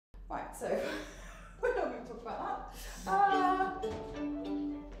Right, so we're not going to talk about that.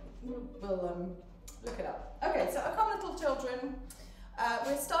 We'll look it up. Okay, so Come Little Children,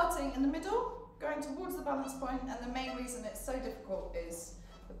 we're starting in the middle, going towards the balance point, and the main reason it's so difficult is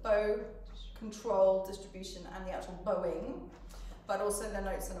the bow control, distribution, and the actual bowing, but also the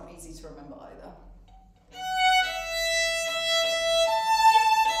notes are not easy to remember either.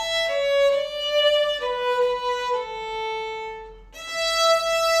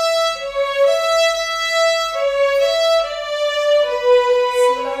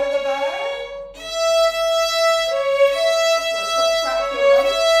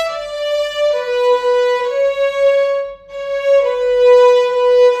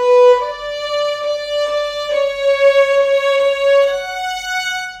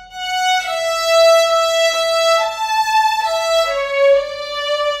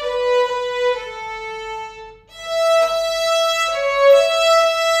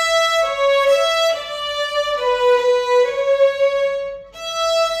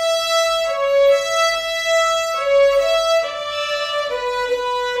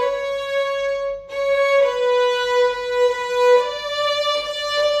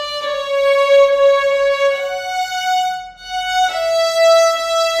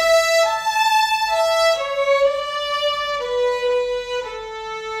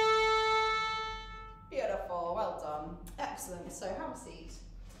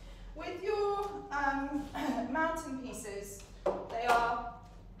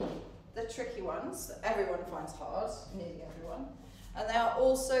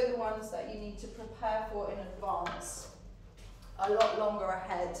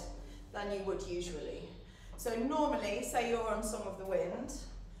 Usually. So normally, say you're on Song of the Wind,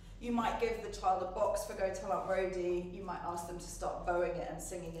 you might give the child a box for Go Tell Aunt Rhody, you might ask them to start bowing it and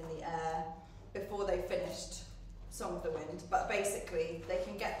singing in the air before they finished Song of the Wind, but basically they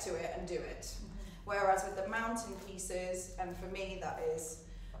can get to it and do it. Whereas with the mountain pieces, and for me that is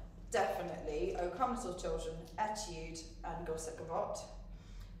definitely O Come Little Children, Etude and Gosse Gavotte,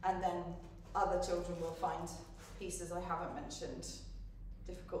 and then other children will find pieces I haven't mentioned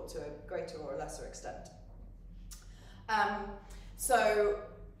difficult to a greater or a lesser extent. So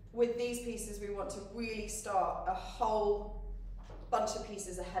with these pieces we want to really start a whole bunch of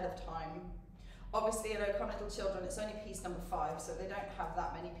pieces ahead of time. Obviously in O Come Little Children it's only piece number 5, so they don't have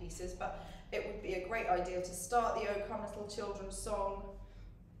that many pieces, but it would be a great idea to start the O Come Little Children song,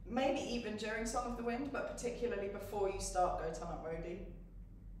 maybe even during Song of the Wind, but particularly before you start Go Tell Aunt Rhody.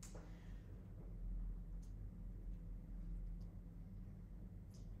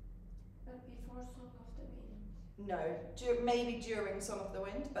 Before Song of the Wind? No, maybe during Song of the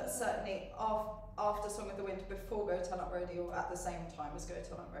Wind, but certainly after Song of the Wind, before Go Tell Aunt Rhody, or at the same time as Go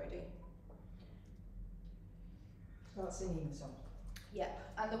Tell Aunt Rhody. Start singing the song. Yeah,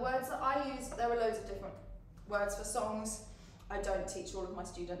 and the words that I use, there are loads of different words for songs. I don't teach all of my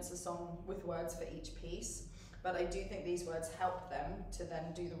students a song with words for each piece, but I do think these words help them to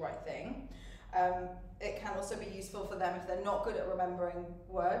then do the right thing. It can also be useful for them if they're not good at remembering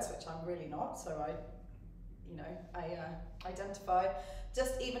words, which I'm really not, so I identify.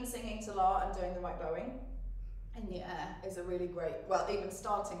 Just even singing to La and doing the right bowing in the air is a really great, well, even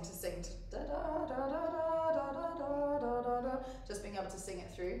starting to sing to da da da da da da da da da da, just being able to sing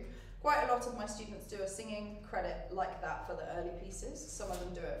it through. Quite a lot of my students do a singing credit like that for the early pieces. Some of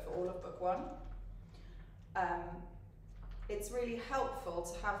them do it for all of book 1. It's really helpful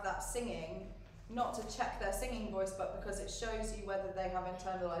to have that singing, not to check their singing voice, but because it shows you whether they have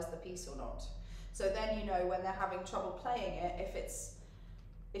internalized the piece or not. So then you know when they're having trouble playing it,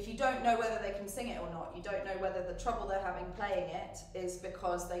 if you don't know whether they can sing it or not, you don't know whether the trouble they're having playing it is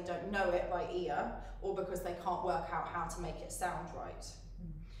because they don't know it by ear or because they can't work out how to make it sound right.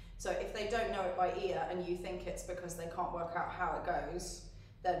 So if they don't know it by ear and you think it's because they can't work out how it goes,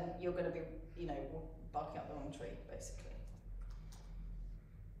 then you're going to be, barking up the wrong tree, basically.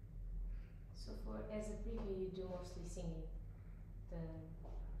 So as a preview, you do mostly singing?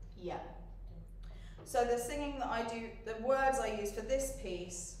 Yeah. So the singing that I do, the words I use for this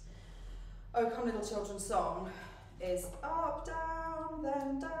piece, O Come Little Children song, is up, down,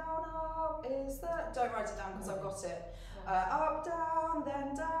 then down, up is the... Don't write it down because I've got it. Up, down,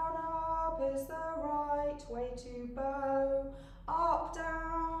 then down, up is the right way to bow. Up,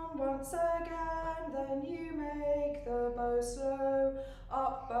 down, once again, then you make the bow slow.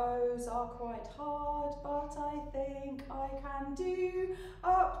 Up bows are quite hard, but I think I can do.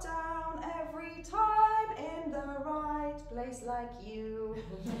 Up, down, every time in the right place like you.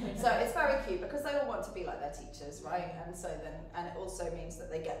 So it's very cute because they all want to be like their teachers, right? And so then, and it also means that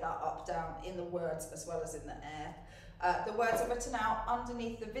they get that up, down in the words as well as in the air. The words are written out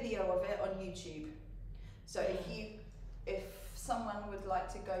underneath the video of it on YouTube. So if someone would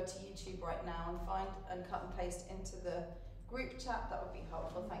like to go to YouTube right now and find and cut and paste into the group chat, that would be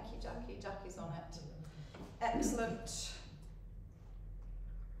helpful. Thank you, Jackie. Jackie's on it. Excellent.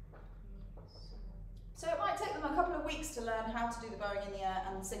 So it might take them a couple of weeks to learn how to do the bowing in the air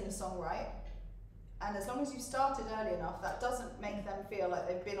and sing the song right. And as long as you started early enough, that doesn't make them feel like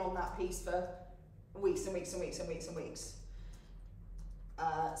they've been on that piece for weeks and weeks and weeks and weeks and weeks.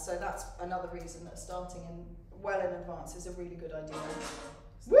 So that's another reason that starting in well in advance is a really good idea.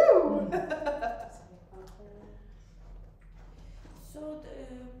 Woo! So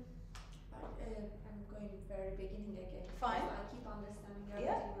I'm going very beginning again. Fine. I keep understanding everything.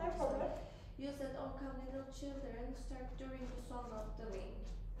 Yeah, no wrong. problem. You said, "Oh, come little children," start during the song of the wind,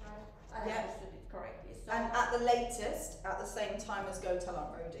 right? I Yeah. understood it correctly. So And at the latest, at the same time as Go Tell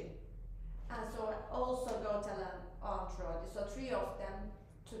Aunt Rhodey. and so also go tell Aunt Rhodey. So 3 of them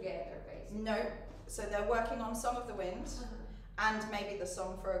together, basically. No, so they're working on Song of the Wind and maybe the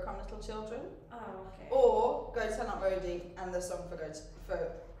song for O Come Little Children, Oh, okay. or Go Tell Aunt Rhodey and the song for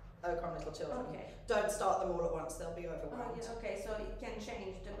O Come Little Children. Okay. Don't start them all at once; they'll be Oh, overwhelmed. yeah, okay, so it can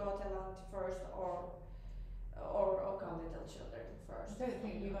change the go tell Aunt first or come little children I first. don't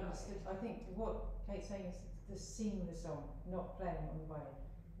think you've understood. I think what Kate's saying is to sing the song, not playing on the violin.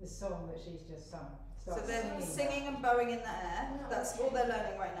 The song that she's just sung. So Start they're singing singing and bowing in the air. No, That's okay. all they're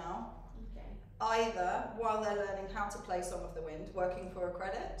learning right now. Okay. Either while they're learning how to play Song of the Wind, working for a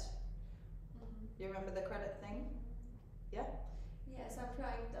credit. Mm-hmm. You remember the credit thing? Yeah? Yes, I'm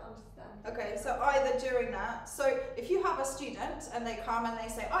trying to understand. Okay, so either during that, so if you have a student and they come and they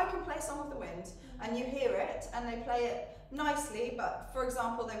say, I can play Song of the Wind, and you hear it and they play it nicely, but for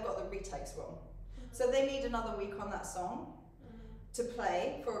example, they've got the retakes wrong. So they need another week on that song to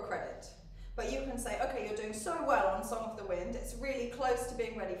play for a credit. But you can say, okay, you're doing so well on Song of the Wind, it's really close to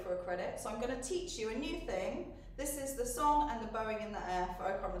being ready for a credit, so I'm going to teach you a new thing. This is the song and the bowing in the air for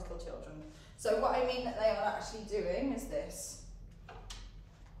O Come Little Children. So what I mean that they are actually doing is this.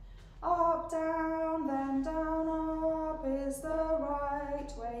 Up, down, then down, up is the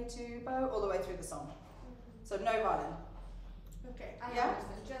right way to bow, all the way through the song. So no violin. Okay, I Yeah?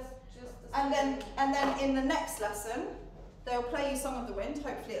 understand. Just the And then in the next lesson, they'll play you Song of the Wind.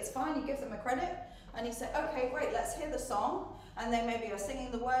 Hopefully it's fine. You give them a credit, and you say, okay, great, let's hear the song. And they maybe are singing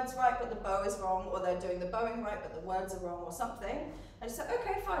the words right, but the bow is wrong, or they're doing the bowing right, but the words are wrong, or something. And you say,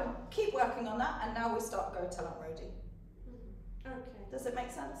 okay, fine, keep working on that, and now we start Go Tell Aunt Rhodey. Okay. Does it make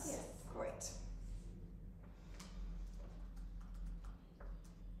sense? Yes. Great.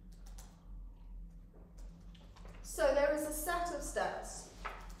 So there is a set of steps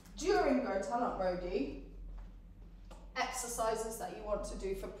during Go Tell Aunt Rhodey, exercises that you want to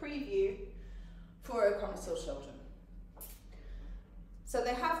do for preview for O Come Little Children. So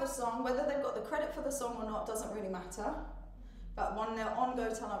they have the song, whether they've got the credit for the song or not doesn't really matter, but when they're on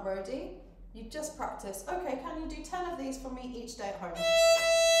Go Tell Aunt Rhodey, you just practice, okay, can you do 10 of these for me each day at home?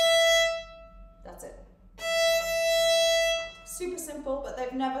 That's it. Super simple, but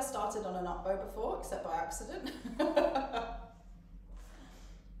they've never started on an up bow before, except by accident.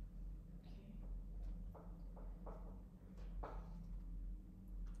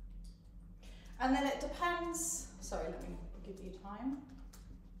 And then it depends, sorry, let me give you time.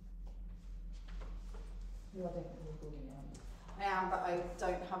 You are definitely recording it, aren't you? I am, but I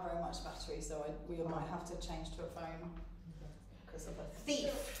don't have very much battery, so we might have to change to a phone because of a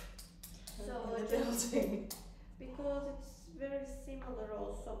thief So in the building. because it's very similar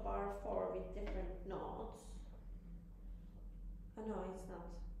also bar 4 with different notes. Oh, no, it's not.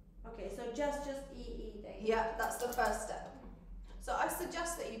 Okay, so just E then. Yeah, that's the first step. So I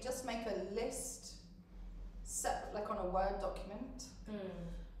suggest that you just make a list, set like on a Word document,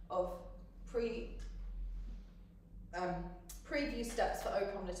 of preview steps for O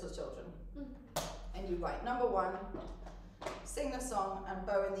Come Little Children. And you write number 1, sing the song and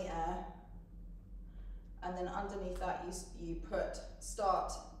bow in the air. And then underneath that you put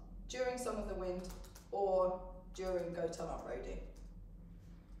start during Song of the Wind or during Go Tell Aunt Rhodey.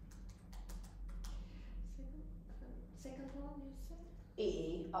 Second one you said?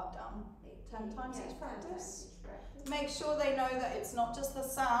 E, up, down. 10 times Yeah, each 10 practice. times each practice. Make sure they know that it's not just the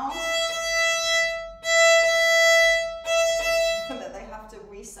sound, that they have to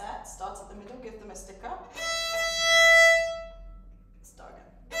reset, start at the middle, give them a sticker, start again.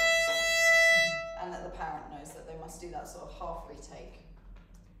 And that the parent knows that they must do that sort of half retake.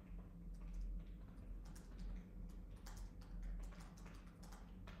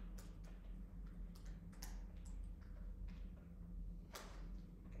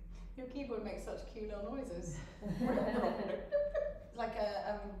 Your keyboard makes such cute little noises. Like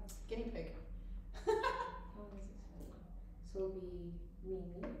a guinea pig. How is it spelled? So it'll be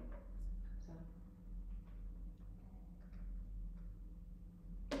Mimi. So.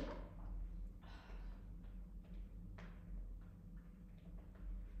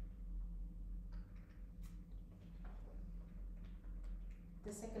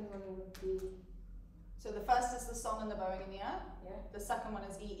 The second one would be, So the first is the song and the bowing in the air. yeah. The second one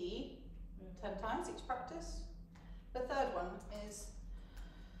is EE, 10 times each practice. The third one is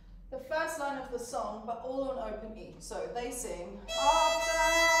the first line of the song, but all on open E. So they sing up,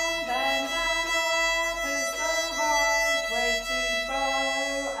 down, then down, up is the right way to go,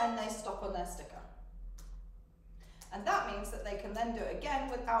 and they stop on their sticker. And that means that they can then do it again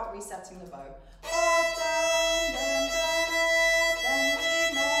without resetting the bow. Up, down, then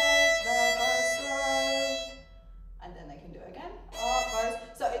we make the bow slow. And then they can do it again. Up, bows.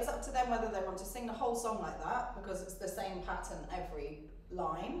 So it's up to them whether they want to sing the whole song like that, because it's the same pattern every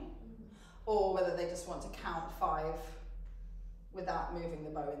line, or whether they just want to count 5 without moving the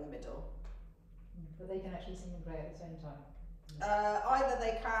bow in the middle. But they can actually sing and play at the same time. Either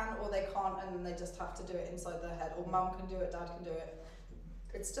they can or they can't, and then they just have to do it inside their head, or mum can do it, dad can do it.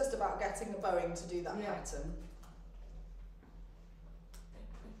 It's just about getting the bowing to do that pattern.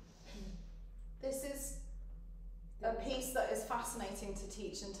 This is a piece that is fascinating to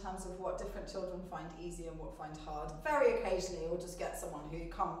teach in terms of what different children find easy and what find hard. Very occasionally we'll just get someone who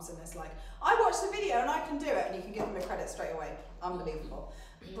comes and is like, I watched the video and I can do it, and you can give them a credit straight away. Unbelievable.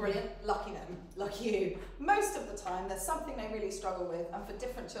 Brilliant. Lucky them. Lucky you. Most of the time there's something they really struggle with, and for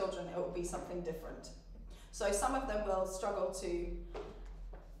different children it will be something different. So some of them will struggle to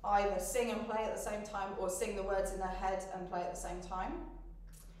either sing and play at the same time, or sing the words in their head and play at the same time.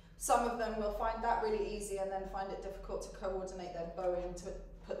 Some of them will find that really easy and then find it difficult to coordinate their bowing to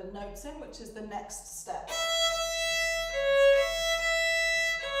put the notes in, which is the next step.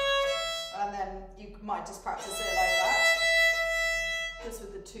 And then you might just practice it like that, just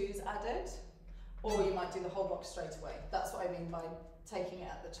with the 2s added, or you might do the whole box straight away. That's what I mean by taking it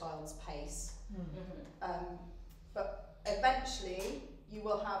at the child's pace. But eventually you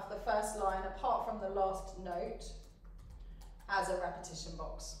will have the first line, apart from the last note, as a repetition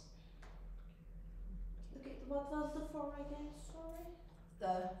box. Okay, what was the 4 again? Sorry.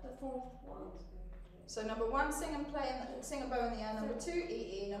 The 4th one. So number 1, sing and play, and sing a bow in the air. Number 2,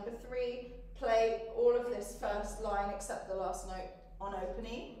 EE. Number 3, play all of this first line except the last note on open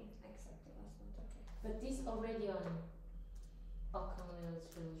E. Except the last one, okay. But this already on Auckland Little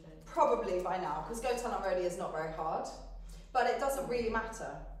Children. Probably by now, because Go Tell Aunt Rhodey is not very hard, but it doesn't really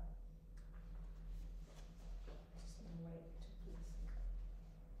matter.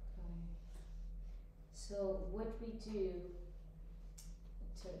 So what we do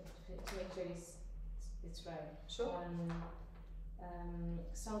to make sure it's right. Sure. On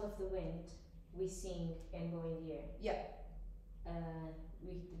Sound of the Wind, we sing and go in the air. Yeah.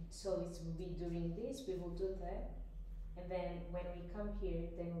 So it will be during this, we will do that, and then when we come here,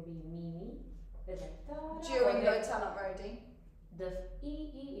 then will be Mimi. There's like During Go Tell Aunt Rhodey. The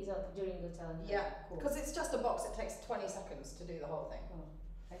EE is up during Go Tell Aunt Rhodey. Yeah, Cool. because it's just a box. It takes 20 seconds to do the whole thing.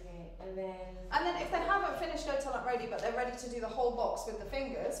 Okay, and then. And then if they haven't finished Go Tell Aunt Rhodey, but they're ready to do the whole box with the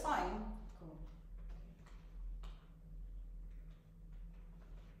fingers, fine. Cool.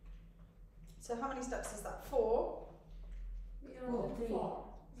 So how many steps is that? 4? We Oh, only 3. 4.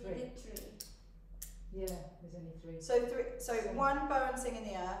 We 3. did 3. Yeah, there's only 3. So 3. So 1, bow and sing in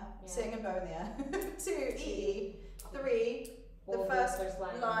the air. Yeah. Sing and bow in the air. 2, EE. 3, the All first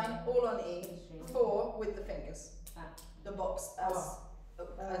line, line, all on E. string. 4 with the fingers. Ah. The box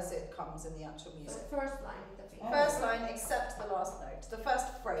as it comes in the actual So music. first line with the finger. First line except the last note. The first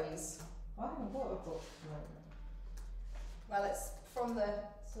phrase. I haven't got a box right Well, it's from the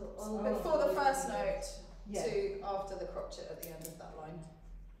So all Oh. before the first note Yeah. to after the crotchet at the end of that line.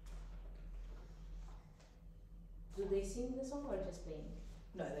 Do they sing the song or just playing?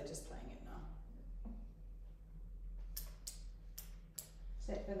 No, they're just playing it now.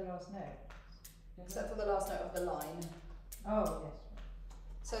 Except for the last note. Except for the last note of the line. Oh, yes.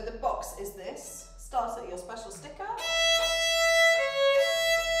 So the box is this. Start at your special sticker.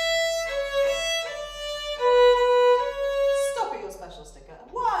 Stop at your special sticker.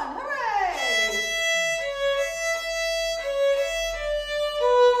 1, hooray!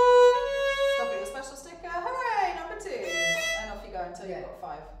 Stop at your special sticker, hooray! Number 2. And off you go until you've got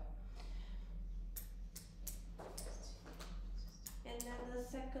 5. And then the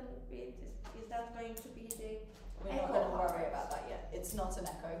second bit, is that going to be the We're not echo going to worry part? about that yet. It's not an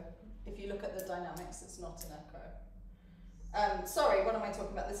echo. If you look at the dynamics, it's not an echo. Sorry, what am I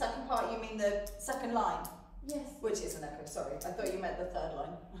talking about? The second part, you mean the second line? Yes. Which is an echo, sorry. I thought you meant the third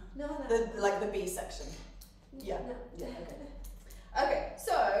line. No, no. Like the B section. Yeah. No. Yeah, okay. Okay,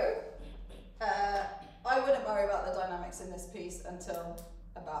 so I wouldn't worry about the dynamics in this piece until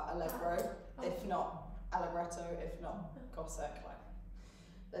about allegro, if not allegretto, if not Cossack. Like,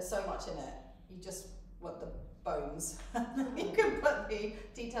 there's so much in it. You just want the bones. You can put the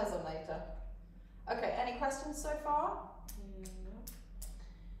details on later. Okay, any questions so far?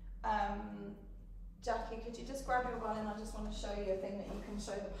 Jackie, could you just grab your violin? I just want to show you a thing that you can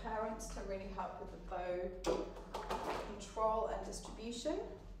show the parents to really help with the bow control and distribution.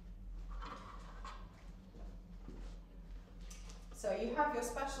 So you have your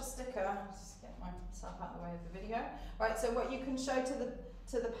special sticker. I'll just get myself out of the way of the video. Right, so what you can show to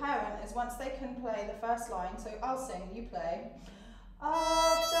the parent is once they can play the first line, so I'll sing, you play.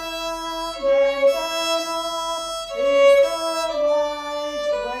 Up, down, then down, up is the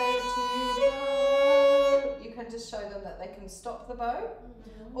right way to go. You can just show them that they can stop the bow,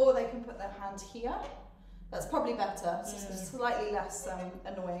 or they can put their hand here. That's probably better, so it's slightly less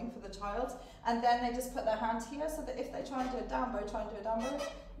annoying for the child. And then they just put their hand here, so that if they try and do a down bow,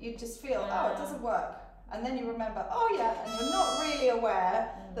 you just feel, oh, it doesn't work. And then you remember, oh yeah, and you're not really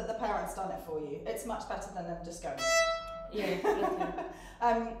aware that the parent's done it for you. It's much better than them just going. Yeah, okay.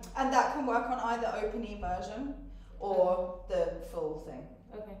 And that can work on either open E version or the full thing.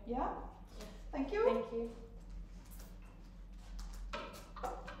 Okay. Yeah? Thank you. Thank you.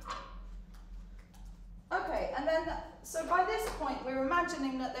 Okay, and then, so by this point, we're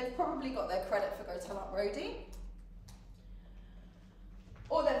imagining that they've probably got their credit for Go Tell Aunt Rhody.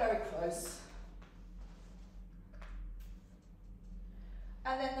 Or they're very close.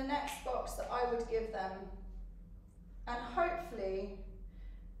 And then the next box that I would give them, and hopefully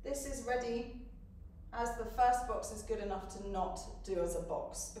this is ready as the first box is good enough to not do as a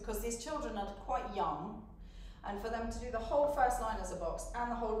box, because these children are quite young, and for them to do the whole first line as a box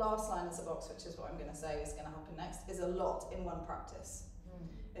and the whole last line as a box, which is what I'm going to say is going to happen next, is a lot in one practice.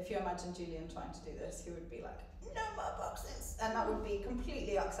 If you imagine Julian trying to do this, he would be like, no more boxes, and that would be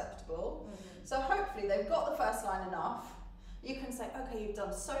completely acceptable. So hopefully they've got the first line enough. You can say, okay, you've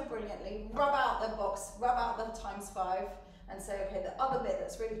done so brilliantly, rub out the box, rub out the ×5, and say, okay, the other bit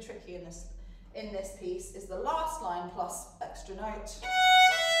that's really tricky in this piece is the last line plus extra note.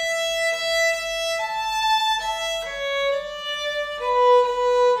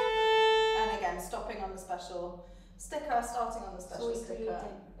 And again, stopping on the special sticker, starting on the special sticker.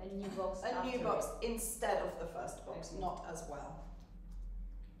 A new box. A new box instead of the first box, not as well.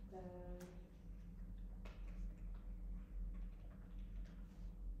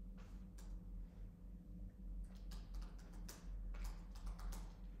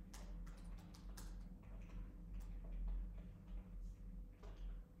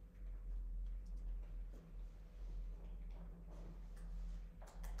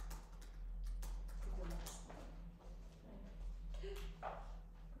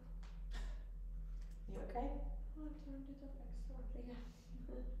 Okay? Oh, I turned it off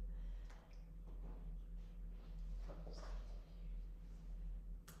accidentally.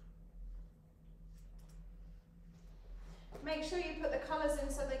 Make sure you put the colours in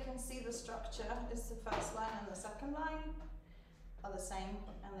so they can see the structure. Is the first line and the second line are the same,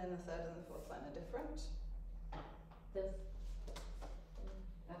 and then the third and the fourth line are different.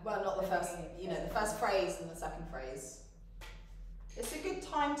 Well, not the first, the first phrase and the second phrase. It's a good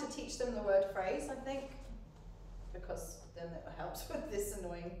time to teach them the word phrase, I think, because then it helps with this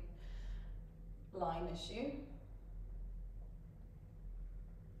annoying line issue.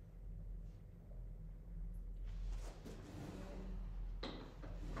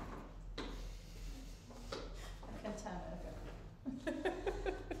 I can turn it over.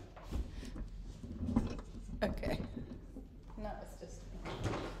 Okay. No, it's just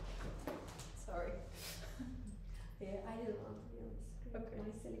sorry. Yeah, I didn't want to be on the screen with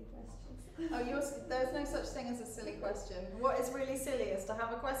my silly questions. Oh, there's no such thing as a silly question. What is really silly is to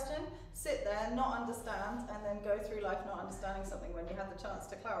have a question, sit there, not understand, and then go through life not understanding something when you have the chance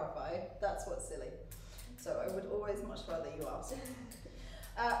to clarify. That's what's silly. So I would always much rather you ask.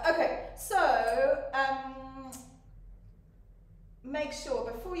 Okay, so make sure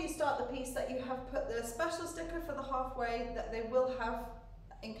before you start the piece that you have put the special sticker for the halfway, that they will have,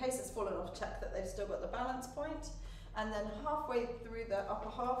 in case it's fallen off, check that they've still got the balance point, and then halfway through the upper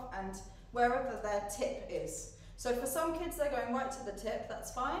half and wherever their tip is. So for some kids they're going right to the tip,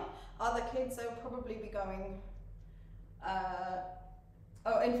 that's fine. Other kids they'll probably be going,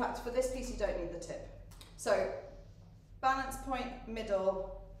 oh, in fact for this piece you don't need the tip. So balance point,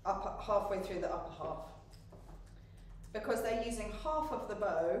 middle, halfway through the upper half. because they're using half of the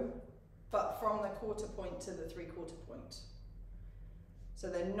bow, but from the quarter point to the 3/4 point. So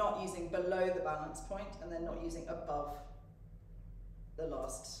they're not using below the balance point, and they're not using above the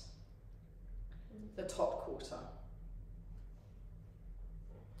the top quarter.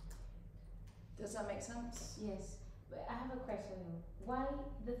 Does that make sense? Yes, but I have a question though. Why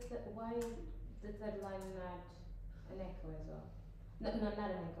the third line not an echo as well? No, not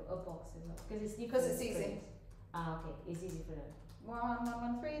an echo, a box as well. Because it's different. Because it's easy. strings. Ah, okay, it's easy for them. 1 1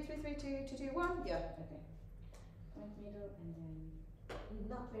 1 3 3 3 2 2 2 1. Yeah. Okay. Point middle and then.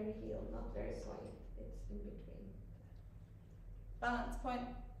 Not very heel, not very slight. It's in between. Balance point,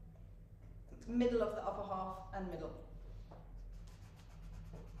 middle of the upper half, and middle.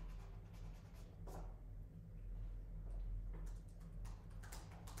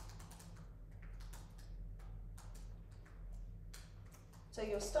 So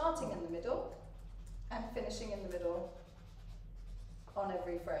you're starting in the middle and finishing in the middle on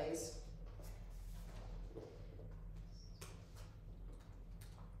every phrase.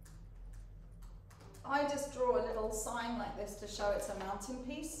 I just draw a little sign like this to show it's a mountain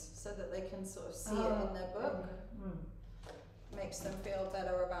piece so that they can sort of see it in their book. Makes them feel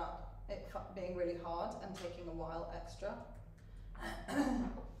better about it being really hard and taking a while extra.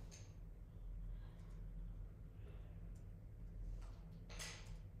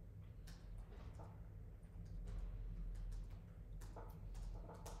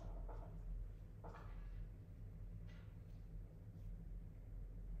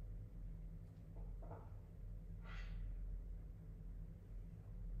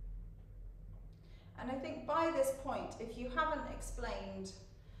 And I think by this point, if you haven't explained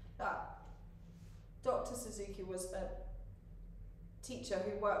that Dr. Suzuki was a teacher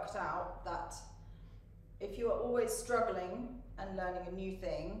who worked out that if you are always struggling and learning a new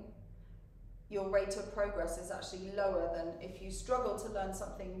thing, your rate of progress is actually lower than if you struggle to learn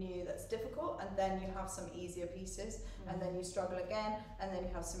something new that's difficult and then you have some easier pieces and then you struggle again and then you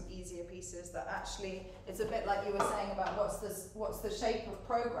have some easier pieces that actually, it's a bit like you were saying about what's the shape of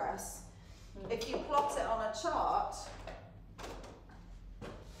progress. If you plot it on a chart,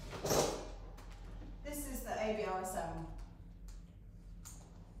 this is the ABRSM.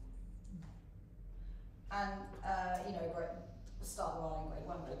 And, you know, start the line, grade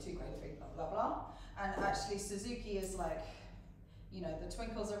 1, grade 2, grade 3, blah, blah, blah. And actually Suzuki is like, you know, the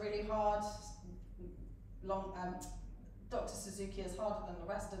twinkles are really hard, Dr. Suzuki is harder than the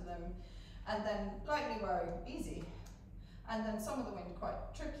rest of them. And then lightly row, easy. And then some of the wind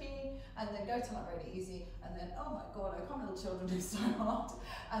quite tricky, and then go to not really easy, and then oh my god, I can't, little children do so hard.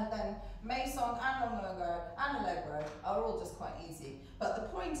 And then Mason and Longo and Allegro are all just quite easy. But the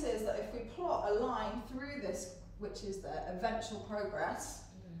point is that if we plot a line through this, which is the eventual progress,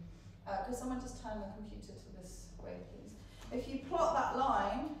 could someone just turn the computer to this way, please? If you plot that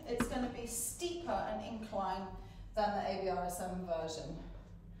line, it's going to be steeper an incline than the ABRSM version.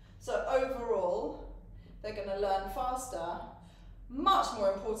 So overall, they're going to learn faster, much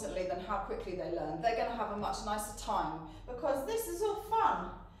more importantly than how quickly they learn. They're going to have a much nicer time because this is all fun.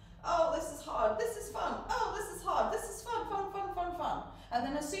 Oh, this is hard, this is fun. Oh, this is hard, this is fun, fun, fun, fun, fun. And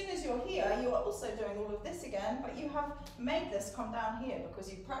then as soon as you're here, you are also doing all of this again, but you have made this come down here because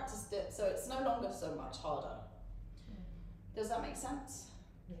you've practiced it, so it's no longer so much harder. Does that make sense?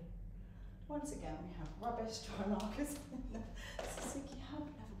 Yeah. Once again, we have rubbish drawing markers in the Suzuki Hub,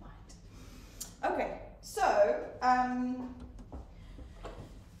 never mind. Okay. So,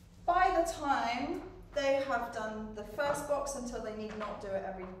 by the time they have done the first box until they need not do it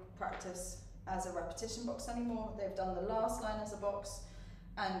every practice as a repetition box anymore, they've done the last line as a box,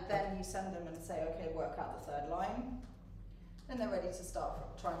 and then you send them and say, okay, work out the third line, then they're ready to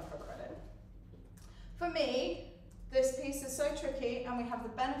start trying for credit. For me, this piece is so tricky, and we have the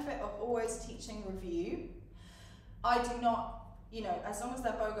benefit of always teaching review. I do not, you know, as long as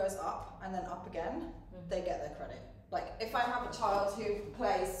their bow goes up and then up again, they get their credit. Like, if I have a child who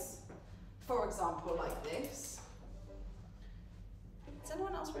plays, for example, like this. Is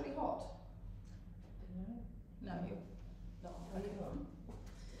anyone else really hot? No, you're not. Are you on?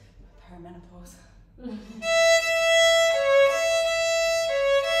 Perimenopause.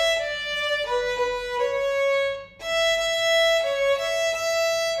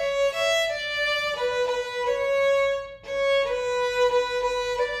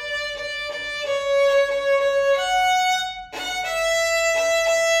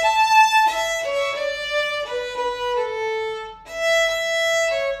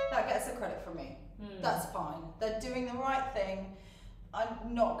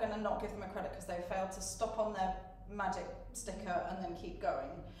 Not give them a credit because they failed to stop on their magic sticker and then keep going.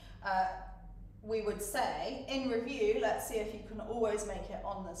 we would say, in review, let's see if you can always make it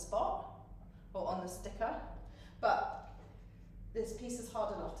on the spot or on the sticker, but this piece is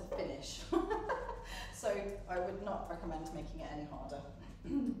hard enough to finish. So I would not recommend making it any harder.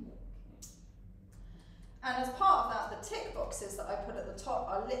 And as part of that, the tick boxes that I put at the top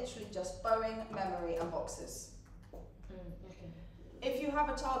are literally just bowing, memory and boxes. Okay. If you have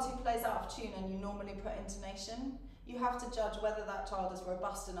a child who plays out of tune and you normally put intonation, you have to judge whether that child is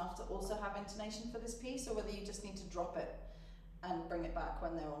robust enough to also have intonation for this piece, or whether you just need to drop it and bring it back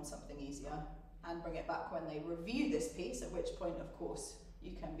when they're on something easier, and bring it back when they review this piece, at which point, of course,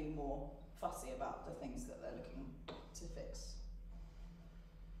 you can be more fussy about the things that they're looking to fix.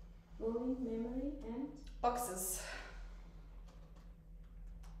 Bowing, memory, and Boxes.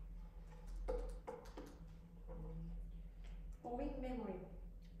 Bowing, memory.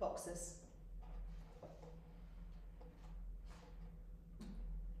 Boxes.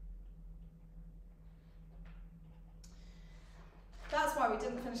 That's why we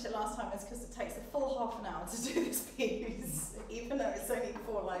didn't finish it last time, is because it takes a full half an hour to do this piece, even though it's only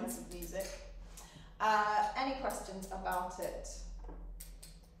 4 lines of music. Any questions about it?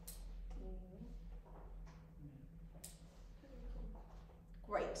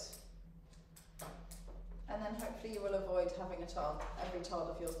 Great. And then hopefully you will avoid having every child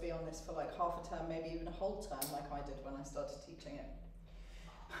of yours be on this for like half a term, maybe even a whole term, like I did when I started teaching it.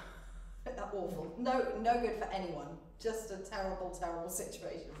 Awful. No good for anyone. Just a terrible, terrible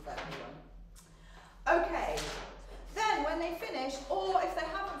situation for everyone. Okay. Then when they finish, or if they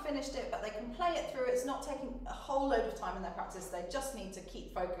haven't finished it but they can play it through, it's not taking a whole load of time in their practice, they just need to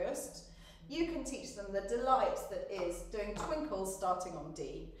keep focused, you can teach them the delight that is doing twinkles starting on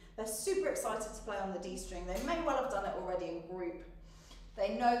D. They're super excited to play on the D string. They may well have done it already in group.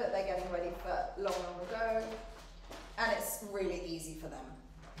 They know that they're getting ready for long ago, and it's really easy for them.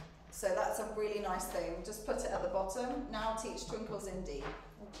 So that's a really nice thing. Just put it at the bottom. Now teach twinkles in D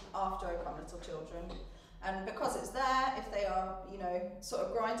after O Come Little Children. And because it's there, if they are, you know, sort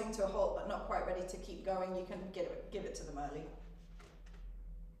of grinding to a halt but not quite ready to keep going, you can give it to them early.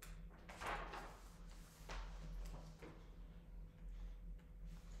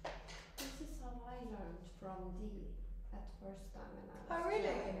 This is how I learned from D at first time when I was Oh, really?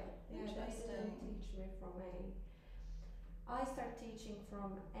 young. Yeah, they Interesting. didn't teach me from A. I started teaching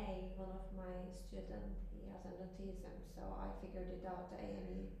from A. One of my students, he has an autism, so I figured it out A and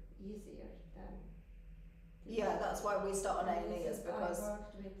E easier than D. Yeah, that's why we start on A and E, is because I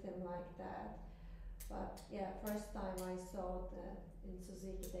worked with him like that. But yeah, first time I saw that in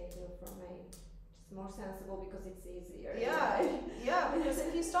Suzuki they do from A. It's more sensible because it's easier. yeah, because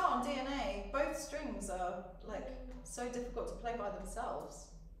if you start on D and A, both strings are like so difficult to play by themselves.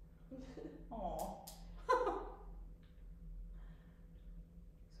 Aww.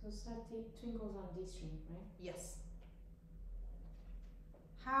 so start twinkles on D string, right? Yes.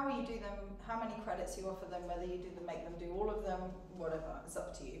 How you do them, how many credits you offer them, whether you do them, make them do all of them, whatever, it's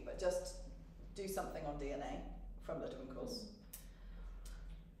up to you. But just do something on D and A from the twinkles.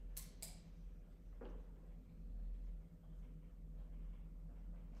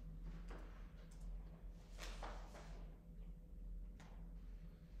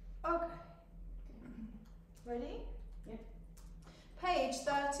 Okay. Ready? Yeah. Page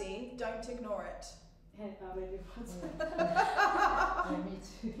 30, don't ignore it. I already yeah, me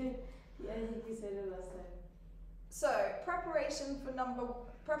too. Yeah, I think we said it last time. So, preparation number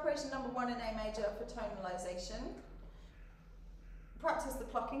 1 in A major for tonalization. Practice the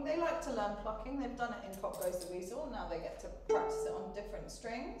plucking. They like to learn plucking. They've done it in Pop Goes the Weasel. Now they get to practice it on different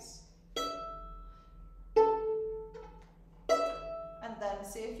strings. And then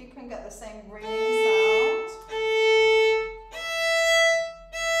see if you can get the same ringing sound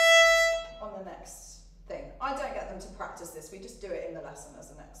on the next thing. I don't get them to practice this. We just do it in the lesson as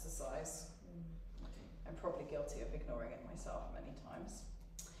an exercise. I'm probably guilty of ignoring it myself many times.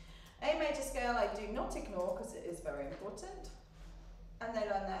 A major scale I do not ignore because it is very important. And they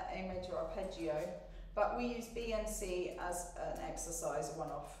learn their A major arpeggio. But we use B and C as an exercise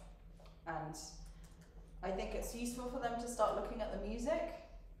one-off. And I think it's useful for them to start looking at the music.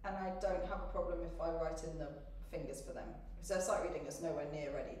 And I don't have a problem if I write in the fingers for them. Because their sight reading is nowhere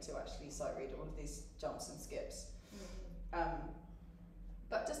near ready to actually sight read all of these jumps and skips.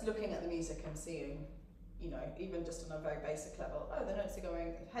 But just looking at the music and seeing, you know, even just on a very basic level, oh, the notes are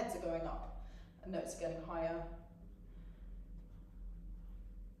going, heads are going up, and notes are getting higher.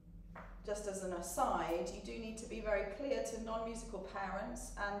 Just as an aside, you do need to be very clear to non-musical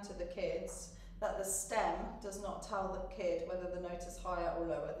parents and to the kids that the stem does not tell the kid whether the note is higher or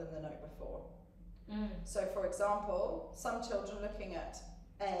lower than the note before. So for example, some children looking at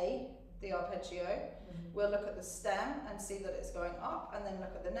A the arpeggio. We'll look at the stem and see that it's going up, and then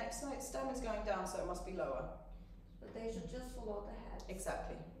look at the next note. Stem is going down, so it must be lower. But they should just follow the head.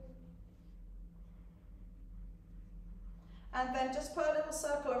 Exactly. And then just put a little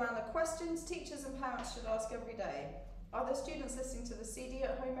circle around the questions teachers and parents should ask every day. Are the students listening to the CD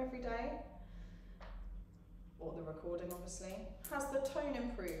at home every day? Or the recording, obviously. Has the tone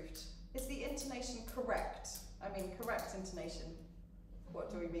improved? Is the intonation correct? I mean, correct intonation. What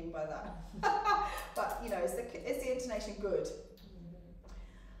do we mean by that? But, you know, is the intonation good?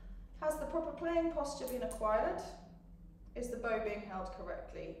 Has the proper playing posture been acquired? Is the bow being held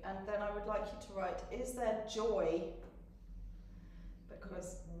correctly? And then I would like you to write, is there joy?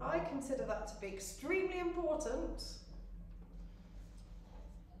 Because I consider that to be extremely important.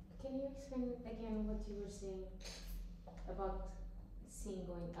 Can you explain again what you were saying about scene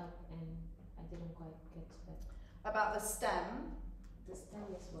going up, and I didn't quite get that. About the stem. The stem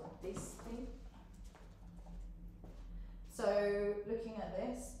is what? This thing? So looking at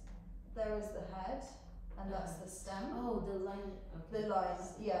this, there is the head, and that's the stem. Oh, the line. Okay. The line,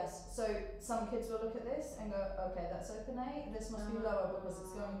 yes. So some kids will look at this and go, okay, that's open A, this must be lower because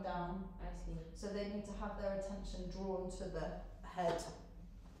it's going down. I see. So they need to have their attention drawn to the head.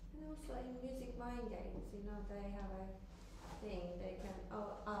 And also in music mind games, you know, they have a thing, they can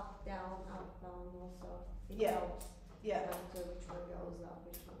up, down, also. It Yeah. helps Yeah, them to which one goes up,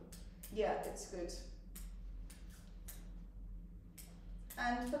 which one. yeah, it's good.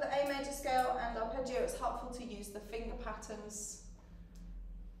 And for the A major scale and arpeggio, it's helpful to use the finger patterns.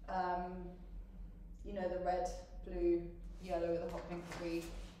 You know, the red, blue, yellow with a hot pink 3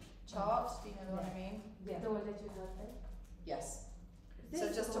 chart. Do you know what I mean? Yeah. The one that you have there? Yes. This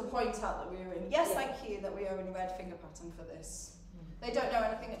So just to one- point out that we are in, yes, Yeah. thank you, that we are in red finger pattern for this. They don't know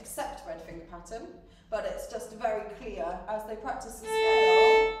anything except red finger pattern, but it's just very clear as they practice the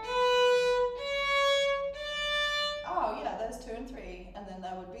scale. Oh yeah, there's 2 and 3, and then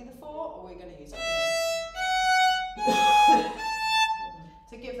there would be the 4, or we're going to use opening.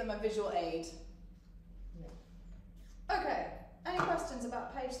 To give them a visual aid. Okay, any questions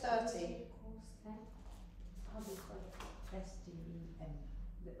about page 30? How do you call it? STEM.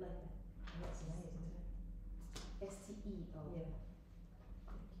 Like that. That's amazing, isn't it? STE. Oh. Yeah.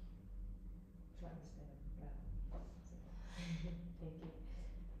 Try and spell it. Right. Thank you.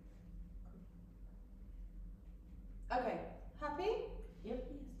 Okay, happy? Yep.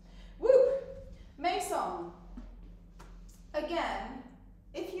 Woo! Maison. Again,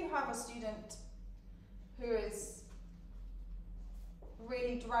 if you have a student who is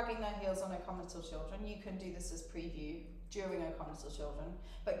really dragging their heels on O Come Little Children, you can do this as preview during O Come Little Children.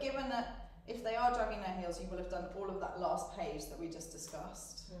 But given that if they are dragging their heels, you will have done all of that last page that we just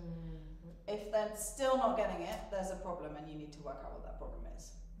discussed. If they're still not getting it, there's a problem and you need to work out what that problem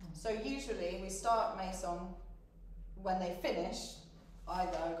is. So usually we start Maison when they finish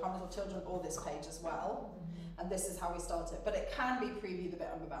either O Come Little Children or this page as well. And this is how we start it. But it can be preview the bit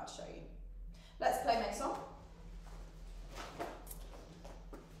I'm about to show you. Let's play Maison.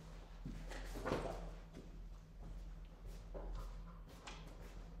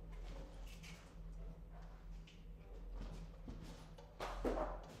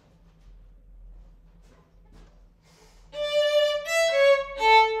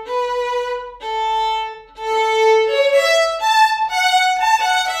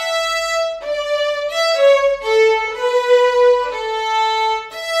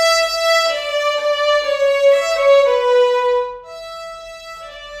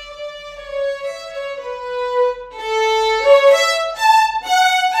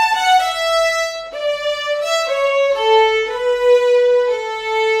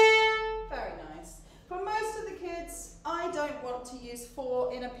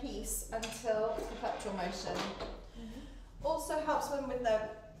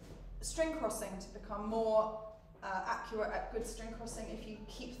 Accurate at good string crossing if you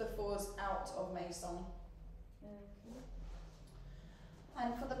keep the 4s out of Maison.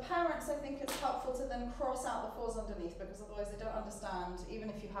 And for the parents, I think it's helpful to then cross out the 4s underneath, because otherwise they don't understand, even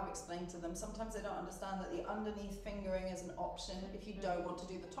if you have explained to them, sometimes they don't understand that the underneath fingering is an option if you don't want to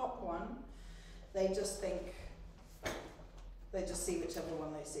do the top one. They just think, they just see whichever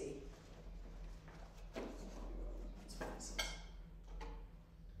one they see.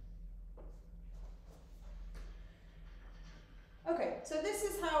 Okay, so this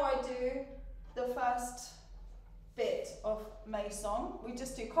is how I do the first bit of Maison. We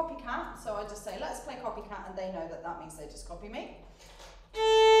just do copycat, so I just say, let's play copycat, and they know that that means they just copy me.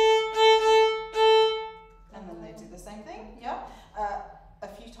 And then they do the same thing, yeah? A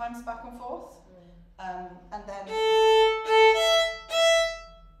few times back and forth. And then...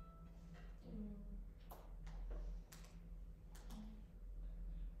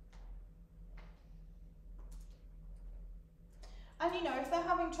 you know, if they're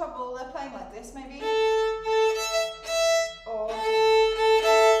having trouble, they're playing like this maybe, or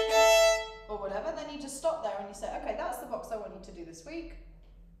whatever, then you just stop there and you say, okay, that's the box I want you to do this week.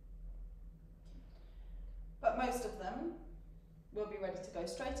 But most of them will be ready to go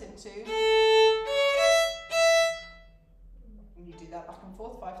straight into, and you do that back and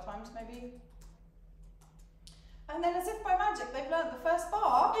forth 5 times maybe. And then as if by magic, they've learned the first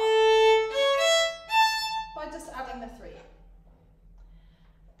bar by just adding the 3.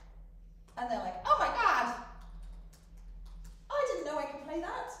 And they're like, oh my God, I didn't know I could play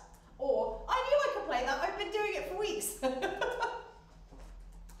that. Or, I knew I could play that, I've been doing it for weeks.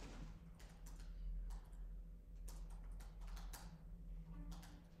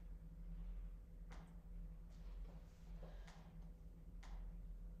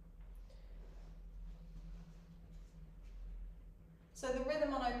 So the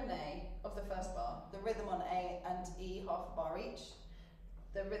rhythm on open A of the first bar, the rhythm on A and E, half a bar each,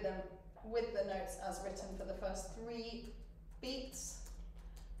 the rhythm with the notes as written for the first 3 beats,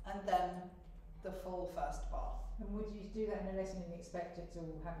 and then the full first bar. And would you do that in a lesson and expect it to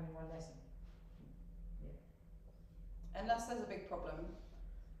all happen in one lesson? Unless there's a big problem,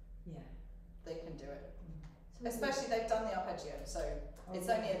 Yeah. they can do it. So Especially they've done the arpeggio, so it's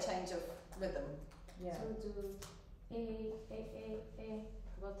only a change of rhythm. Yeah. So we do A,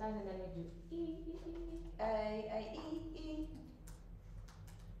 couple times, and then we do E. A, E, E.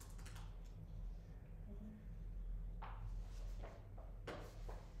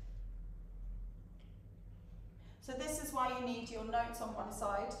 So this is why you need your notes on one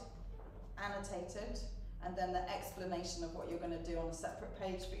side, annotated, and then the explanation of what you're going to do on a separate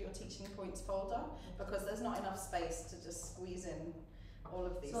page for your teaching points folder, because there's not enough space to just squeeze in all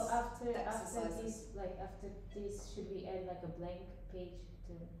of these So after exercises. this, should we add like a blank page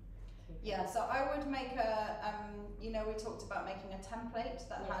to? Yeah, so I would make a, you know, we talked about making a template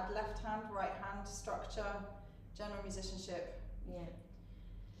that Yeah. had left hand, right hand structure, general musicianship. Yeah.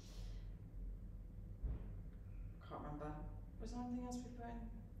 Can't remember. Was there anything else we put in?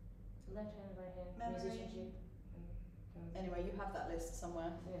 Left hand, right hand, Memory. musicianship. Anyway, you have that list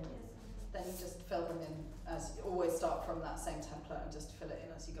somewhere. Yeah. Then you just fill them in as you always start from that same template and just fill it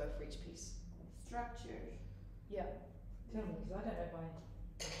in as you go for each piece. Structure. Yeah. Tell me, because I don't know if I.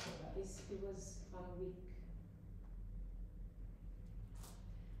 It was 1 week.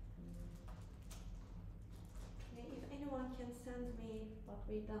 Okay, if anyone can send me what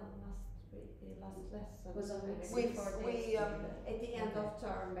we done last lesson. Was on week We- 4 days. we, at the end Okay. of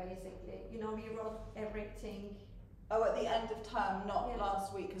term, basically. You know, we wrote everything. Oh, at the end of term, not Yeah.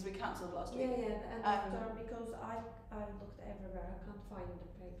 last week, because we cancelled last Yeah, week. yeah, the end Um, of term, because I looked everywhere. I can't find the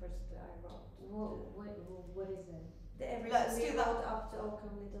papers that I wrote. What is it? The everything Let's we do that. wrote up to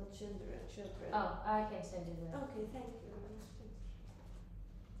Oakham Little Children. Oh, I can send you that. Okay, thank you.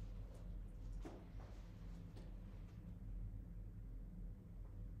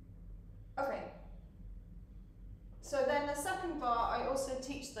 Okay. So then the second bar, I also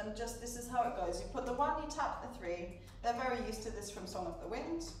teach them just this is how it goes. You put the 1, you tap the 3. They're very used to this from Song of the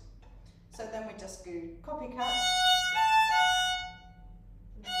Wind. So then we just do copycat.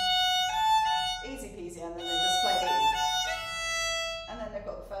 Easy peasy, and then they just play the E. And then they've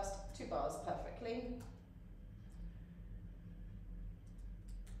got the first 2 bars perfectly.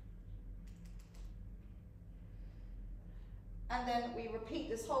 And then we repeat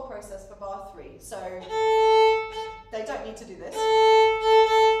this whole process for bar 3. So they don't need to do this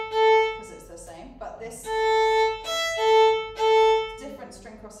because it's the same, but this different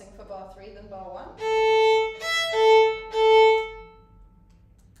string crossing for bar 3 than bar 1.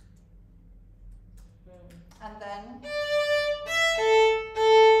 And then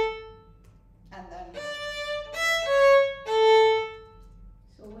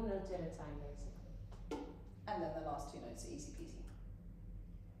So 1 note at a time, basically. and then the last 2 notes are easy peasy.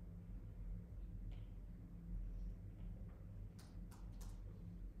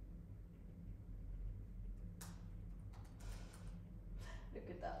 Look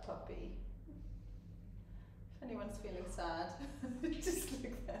at that puppy. If anyone's feeling sad, just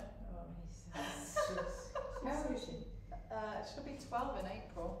look there. Oh, he's how old is she? She'll be 12 in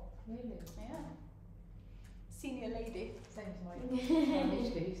April. Really? Yeah. Senior lady. Same as my age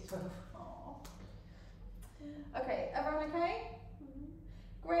group, he's 12. Aww. Okay, everyone okay?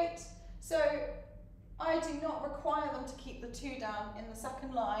 Great. So I do not require them to keep the 2 down in the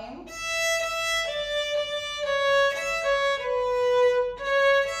second line.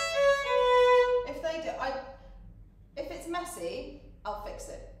 If they do, if it's messy, I'll fix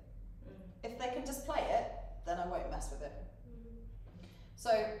it. If they can just play it, then I won't mess with it.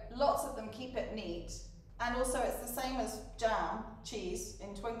 So lots of them keep it neat, and also it's the same as jam, chi,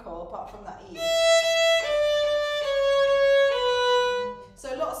 twinkle apart from that E.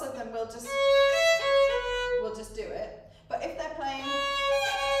 So lots of them will just do it. But if they're playing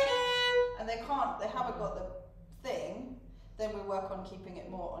and they haven't got the thing, then we work on keeping it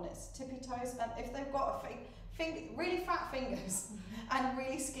more on its tippy toes. And if they've got a really fat fingers and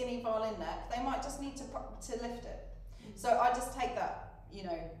really skinny violin neck, they might just need to lift it. So I just take that, you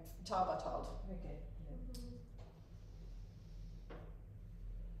know, child by child. Okay.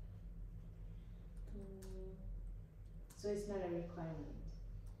 So it's not a requirement.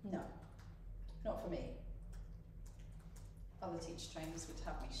 No, not for me. Other teacher trainers would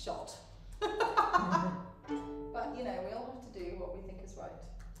have me shot. But you know, we all have to do what we think is right.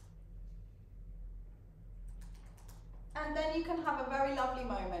 And then you can have a very lovely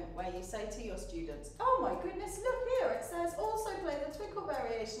moment where you say to your students, oh my goodness, look here, it says also play the twinkle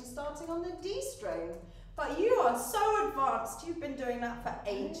variation starting on the D string. But you are so advanced, you've been doing that for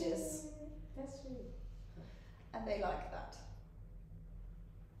ages. That's sweet. And they like that.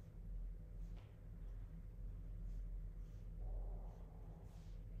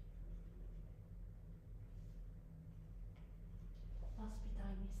 Last bit I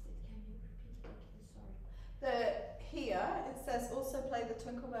missed it. Can you repeat it again? Sorry. Here it says also play the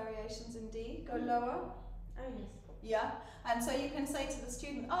twinkle variations in D. Go lower. Oh yes. Yeah. And so you can say to the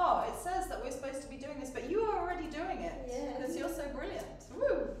student, oh, it says that we're supposed to be doing this, but you are already doing it because you're so brilliant.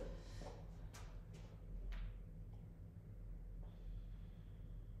 Woo!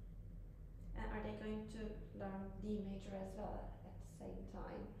 And are they going to learn D major as well at the same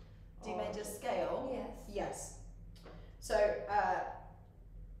time? D Or- major scale. Yes. Yes. So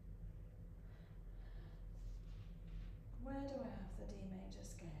where do I have the D major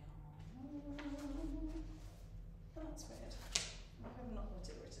scale? That's weird. I have not got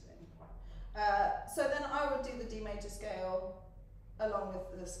it written in. So then I would do the D major scale along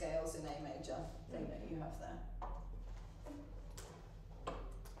with the scales in A major thing that you have there.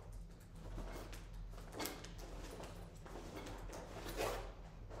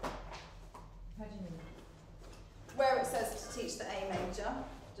 How do you mean? Where it says to teach the A major,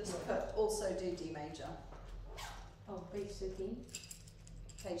 just put also do D major. Oh, page 13.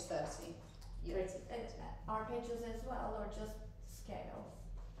 Page 30. Yeah. Arpeggios as well, or just scales?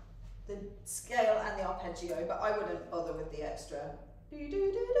 The scale and the arpeggio, but I wouldn't bother with the extra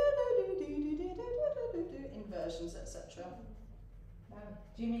inversions, etc.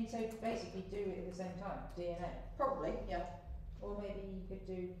 Do you mean so basically do it at the same time, D and A? Probably, yeah. Or maybe you could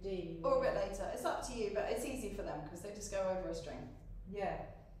do D. Or a bit later. It's up to you, but it's easy for them because they just go over a string. Yeah.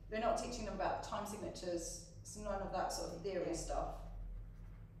 We're not teaching them about time signatures, it's none of that sort of theory stuff.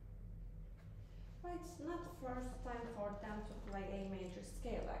 Well, it's not first time for them to play A major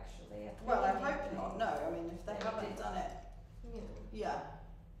scale actually. Well, I hope not, no. I mean, if they haven't done it, yeah.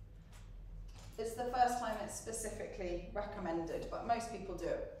 It's the first time it's specifically recommended, but most people do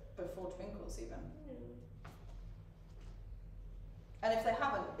it before twinkles even. And if they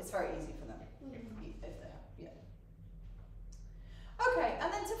haven't, it's very easy for them. If they have, yeah. Okay,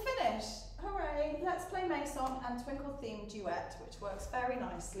 and then to finish, hooray, let's play Maison and Twinkle Theme Duet, which works very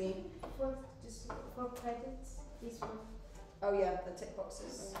nicely. Just 4 credits. This one. Oh yeah, the tick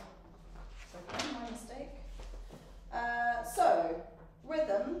boxes. Okay, my mistake. So,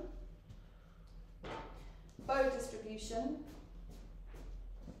 rhythm, bow distribution,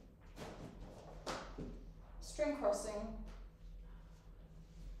 string crossing,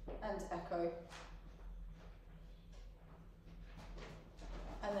 and echo.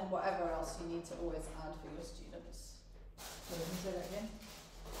 And then whatever else you need to always add for your students. So can you say that again?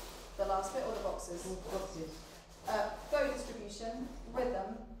 The last bit or the boxes? All boxes. Bow distribution,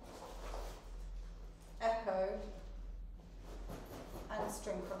 rhythm, echo, and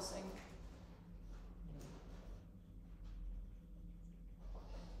string crossing.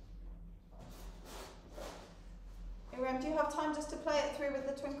 Miriam, do you have time just to play it through with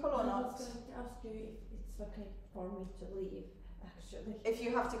the twinkle or I not? was going to ask you if it's okay for me to leave, actually. If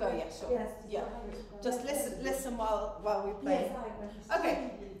you have to go, yes, sure. Yes. Yeah. Just listen while we play. Yes, I will. Okay.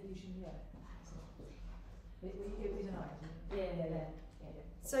 It was an item. Yeah.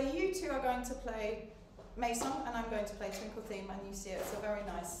 So you two are going to play Maison and I'm going to play Twinkle Theme, and you see it's a very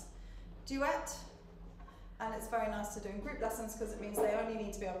nice duet, and it's very nice to do in group lessons because it means they only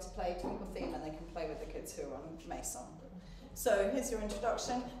need to be able to play Twinkle Theme and they can play with the kids who are on Maison. So here's your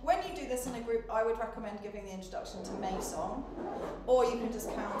introduction. When you do this in a group, I would recommend giving the introduction to Maison, or you can just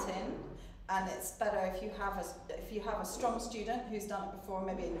count in. And it's better if you have a strong student who's done it before,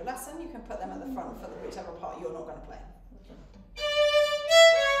 maybe in your lesson, you can put them at the front for whichever part you're not going to play.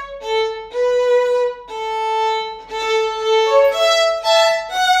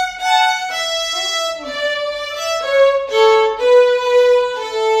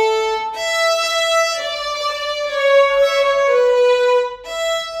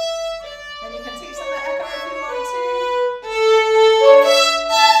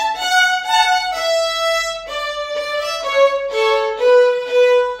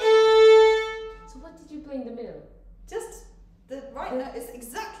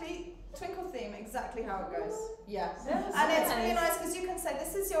 So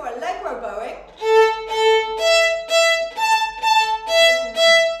this is your allegro bowing.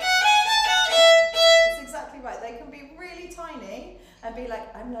 That's exactly right. They can be really tiny and be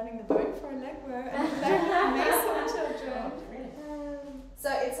like, I'm learning the bowing for allegro and learning me some children. So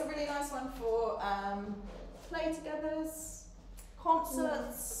it's a really nice one for play-togethers,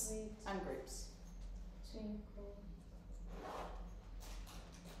 concerts, and groups.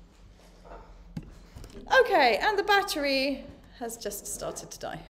 Okay, and the battery has just started to die.